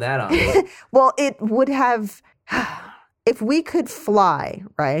would be throwing that on. Well, it would have. If we could fly,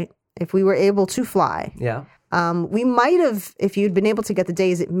 right? If we were able to fly, Yeah. we might have. If you'd been able to get the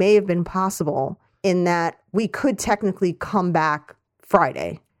days, it may have been possible in that we could technically come back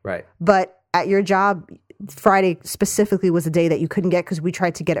Friday. Right. But at your job, Friday specifically was a day that you couldn't get, because we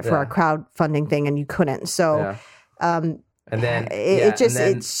tried to get it for our crowdfunding thing and you couldn't. So, and then it's just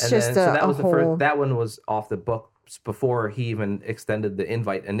that was whole. the first. That one was off the books before he even extended the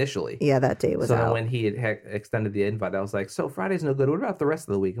invite initially. Yeah, that day was so out. then when he had extended the invite, I was like, "So Friday's no good. What about the rest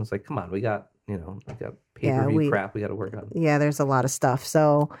of the week?" And it's like, "Come on, we got pay-per-view crap we got to work on." Yeah, there's a lot of stuff.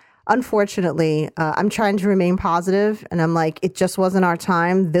 So unfortunately, I'm trying to remain positive, and I'm like, it just wasn't our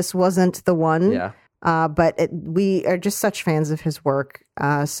time. This wasn't the one. Yeah. But we are just such fans of his work.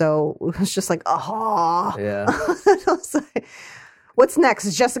 So it was just like, oh. Yeah. I was like, what's next?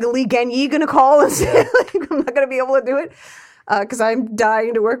 Is Jessica Lee Gagné going to call and say, like, I'm not going to be able to do it? Because I'm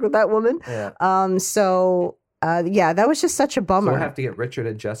dying to work with that woman. Yeah. That was just such a bummer. So we'll have to get Richard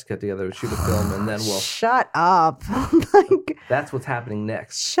and Jessica together to shoot a film, and then we'll... Shut up. Like, that's what's happening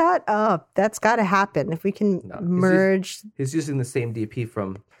next. Shut up. That's got to happen. If we can merge... He's using the same DP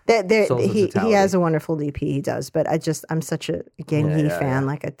from... He has a wonderful DP, he does, but I'm such a Gagné fan. Yeah.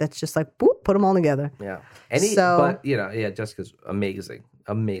 Like, that's just like, boop, put them all together. Yeah. But Jessica's amazing.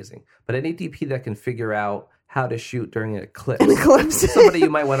 But any DP that can figure out how to shoot during an eclipse. Somebody you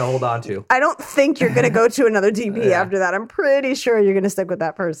might want to hold on to. I don't think you're going to go to another DP after that. I'm pretty sure you're going to stick with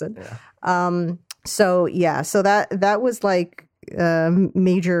that person. Yeah. So that was like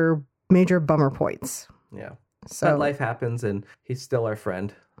major bummer points. Yeah. So but life happens, and he's still our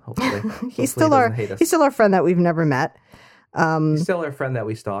friend. Hopefully, he's still our friend that we've never met. He's still our friend that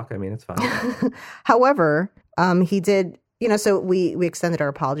we stalk. I mean, it's fine. However, he did. So we extended our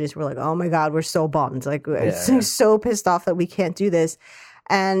apologies. We're like, oh my God, we're so bummed. Like, so pissed off that we can't do this.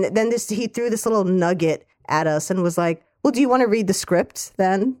 And then he threw this little nugget at us and was like, well, do you want to read the script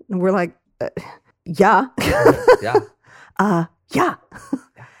then? And we're like, yeah. Yeah. Yeah.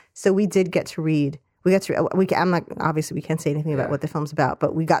 So we did get to read. I'm not, obviously we can't say anything about what the film's about,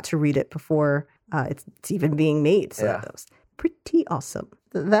 but we got to read it before it's even being made. So that was pretty awesome.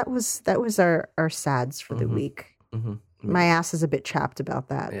 That was our sads for the week. Mm-hmm. My ass is a bit chapped about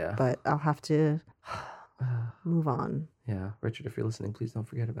that, but I'll have to move on. Yeah. Richard, if you're listening, please don't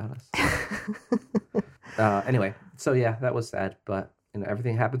forget about us. Anyway, so that was sad, but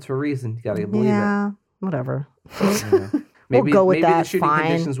everything happens for a reason. You got to believe it. Yeah, whatever. Maybe, we'll go with that. The shooting fine.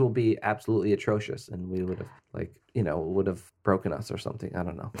 conditions will be absolutely atrocious, and we would have, would have broken us or something. I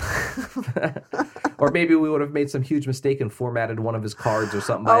don't know. Or maybe we would have made some huge mistake and formatted one of his cards or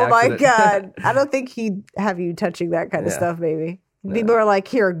something. Oh my God! I don't think he'd have you touching that kind of stuff. Maybe people are like,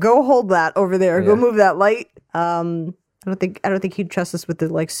 "Here, go hold that over there. Go move that light." I don't think he'd trust us with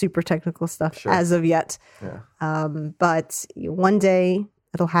the super technical stuff as of yet. Yeah. But one day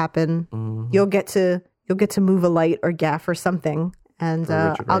it'll happen. Mm-hmm. You'll get to move a light or gaff or something, and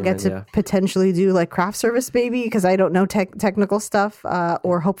I'll get to potentially do craft service, maybe, because I don't know technical stuff,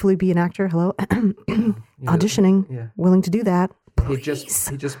 or hopefully be an actor. Hello, auditioning, willing to do that. Please.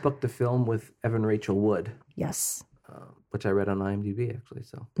 He just booked a film with Evan Rachel Wood. Yes, which I read on IMDb actually.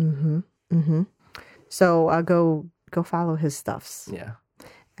 So. So go follow his stuffs. Yeah.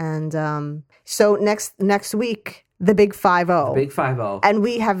 And so next week the Big 5-0. Big 5-0. And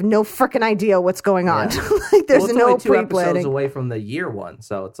we have no freaking idea what's going on. Like, there's it's no only 2 pre-planning. episodes away from the year one.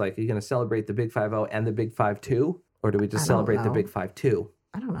 So it's like, are you going to celebrate the Big 5-0 and the Big 5-2? Or do we just celebrate the know. Big 5-2?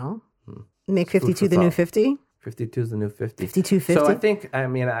 I don't know. Make 52 the thought. new 50? 52 is the new 50. 52.50? So I think,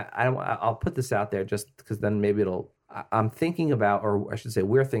 I'll put this out there just because then maybe I'm thinking about, or I should say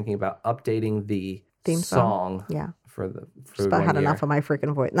we're thinking about updating the Theme song. Yeah. For Just about had enough of my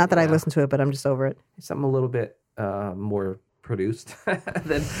freaking voice. Not that I listen to it, but I'm just over it. Something a little bit more produced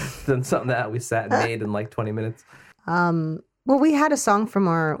than something that we sat and made in like 20 minutes. Well, we had a song from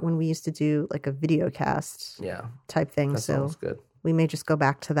when we used to do like a video cast type thing. That sounds good. We may just go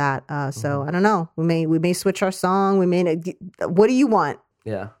back to that. So I don't know. We may switch our song. What do you want?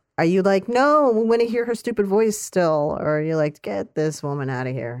 Yeah. Are you like, no, we want to hear her stupid voice still? Or are you like, get this woman out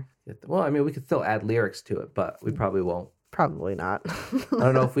of here? Well, I mean, we could still add lyrics to it, but we probably won't. Probably not. I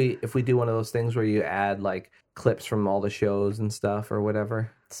don't know if we do one of those things where you add like clips from all the shows and stuff or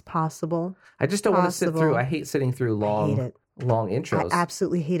whatever. It's possible. I just don't want to sit through. I hate sitting through long intros. I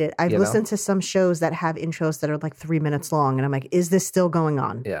absolutely hate it. I've listened to some shows that have intros that are like 3 minutes long, and I'm like, is this still going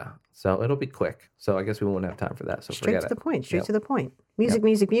on? Yeah. So it'll be quick. So I guess we won't have time for that. So Straight to the point. Straight to the point.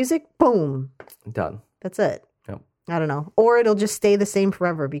 Music. Boom. Done. That's it. Yep. I don't know. Or it'll just stay the same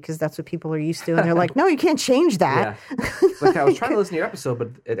forever because that's what people are used to. And they're like, no, you can't change that. Yeah. Like I was trying to listen to your episode, but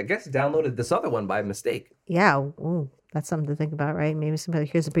I guess it downloaded this other one by mistake. Yeah. Ooh, that's something to think about, right? Maybe somebody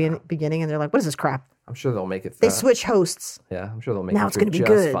hears the beginning and they're like, what is this crap? I'm sure they'll make it. They switch hosts. Yeah, I'm sure they'll make now it it's going to be just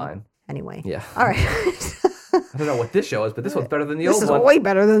good. fine. Anyway. Yeah. All right. I don't know what this show is, but this one's better than the old one. This is way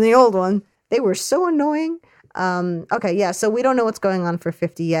better than the old one. They were so annoying. Okay, yeah, so we don't know what's going on for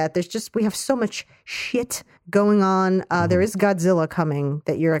 50 yet. We have so much shit going on. There is Godzilla coming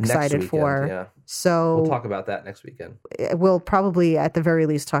that you're excited for. Yeah. So we'll talk about that next weekend. We'll probably, at the very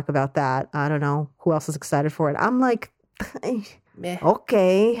least, talk about that. I don't know who else is excited for it. I'm like, meh.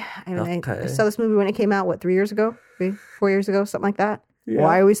 Okay. I saw this movie when it came out, 3 years ago? 4 years ago? Something like that. Yeah.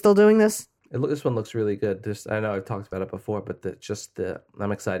 Why are we still doing this? This one looks really good. I know I've talked about it before, but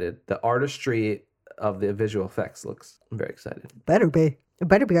I'm excited. The artistry of the visual effects I'm very excited. It better be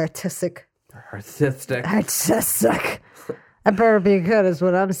artistic. Artistic. That better be good is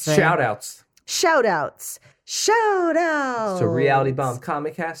what I'm saying. Shout outs. So Reality Bomb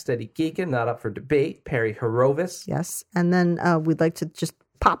Comic Cast, Steady Geekin', Not Up for Debate, Perry Horovis. Yes. And then we'd like to just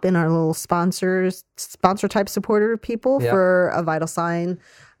pop in our little sponsor type supporter people for a vital sign.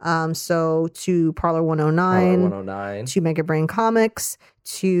 So to Parlor 109, to Mega Brain Comics,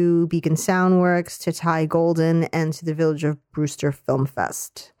 to Beacon Soundworks, to Ty Golden, and to the Village of Brewster Film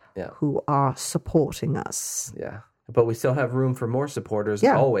Fest, who are supporting us. Yeah. But we still have room for more supporters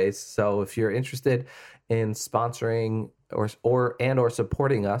always. So if you're interested in sponsoring or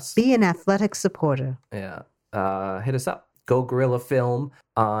supporting us, be an athletic supporter. Yeah. Hit us up. Go Gorilla Film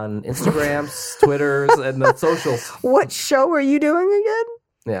on Instagrams, Twitters, and the socials. What show are you doing again?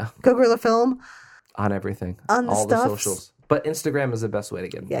 Yeah. Go Gorilla Film. On everything. On all the socials. But Instagram is the best way to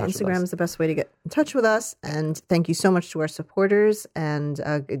get in touch with us. Yeah, Instagram is the best way to get in touch with us. And thank you so much to our supporters, and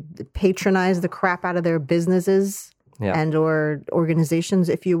patronize the crap out of their businesses and or organizations,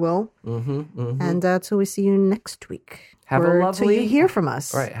 if you will. And until we see you next week. Till you hear from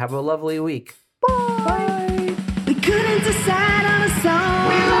us. All right. Have a lovely week. Bye. We couldn't decide on a song.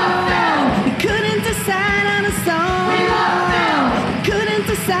 We love them. We couldn't decide on a song. We love them. We couldn't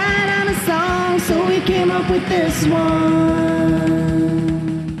decide on a song, so we came up with this one.